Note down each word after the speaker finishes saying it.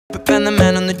And the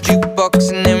man on the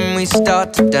jukebox, and then we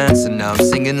start to dance. And now I'm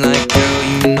singing like, girl,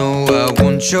 you know I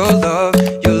want your love.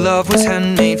 Your love was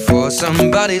handmade for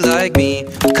somebody like me.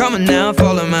 Come on now,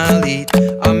 follow my lead.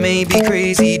 I may be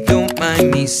crazy, don't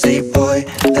mind me. Say, boy,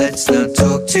 let's not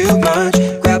talk too much.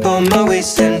 Grab on my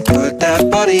waist and put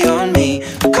that body on me.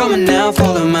 Come on now,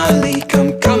 follow my lead.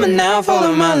 Come on now,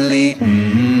 follow my lead.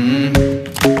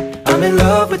 I'm in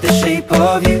love with the shape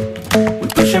of you. We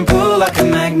push and pull like a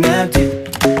magnet do.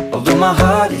 Although my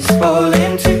heart is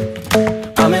falling too,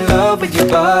 I'm in love with your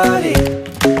body.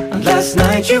 And last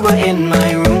night you were in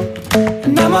my room,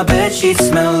 and now my bedsheets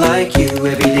smell like you.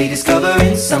 Every day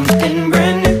discovering something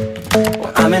brand new.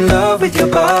 Well, I'm in love with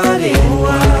your body. Oh,